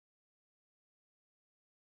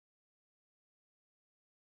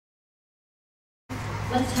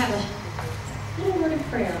let's have a little word of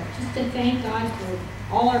prayer, just to thank God for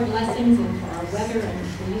all our blessings and for our weather and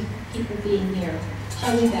for you people being here.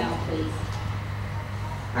 Shall we bow, please?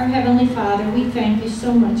 Our Heavenly Father, we thank you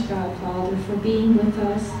so much, God, Father, for being with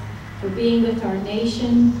us, for being with our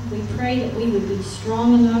nation. We pray that we would be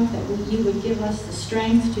strong enough, that you would give us the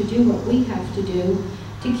strength to do what we have to do,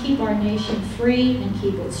 to keep our nation free and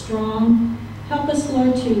keep it strong. Help us,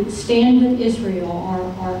 Lord, to stand with Israel,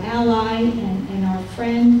 our ally and our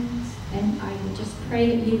friend. And I would just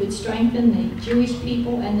pray that you would strengthen the Jewish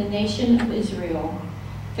people and the nation of Israel.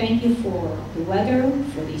 Thank you for the weather,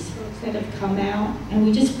 for these folks that have come out, and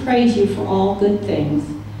we just praise you for all good things.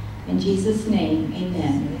 In Jesus' name,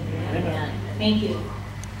 amen. Amen. Thank you.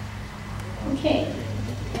 Okay,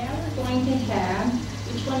 now we're going to have,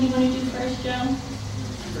 which one do you want to do first, Joe?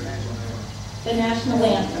 The national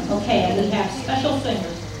anthem. Okay, and we have special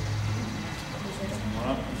singers.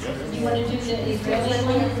 Do you want to do the Israeli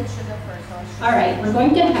one? All right, we're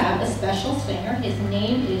going to have a special singer. His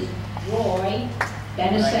name is Roy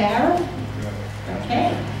Benassar.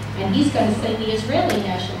 Okay, and he's going to sing the Israeli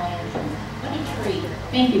national anthem. What a treat.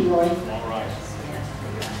 Thank you, Roy. All right.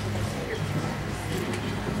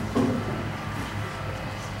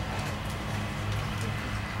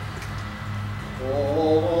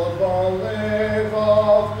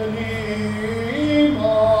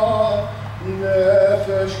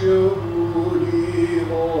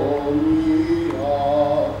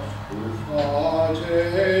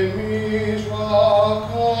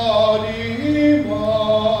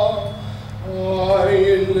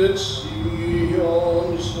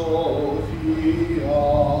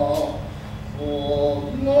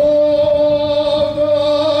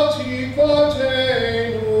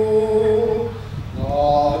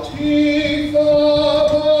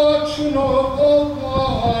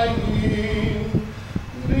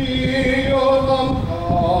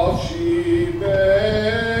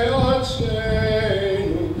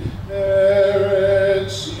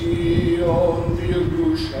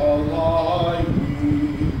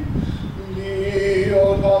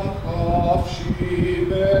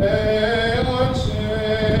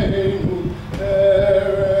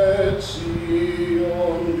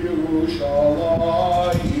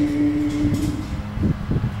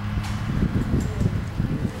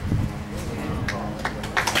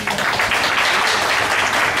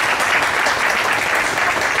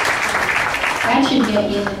 That should get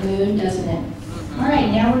you in the mood, doesn't it? All right,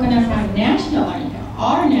 now we're going to have national anthem,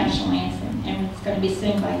 our national anthem, and it's going to be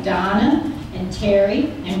sung by Donna and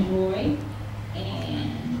Terry and Roy,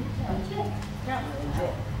 and that's it.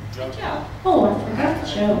 Joe. Oh, I forgot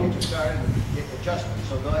Joe. You just started to get adjustment,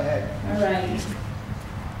 so go ahead. All right.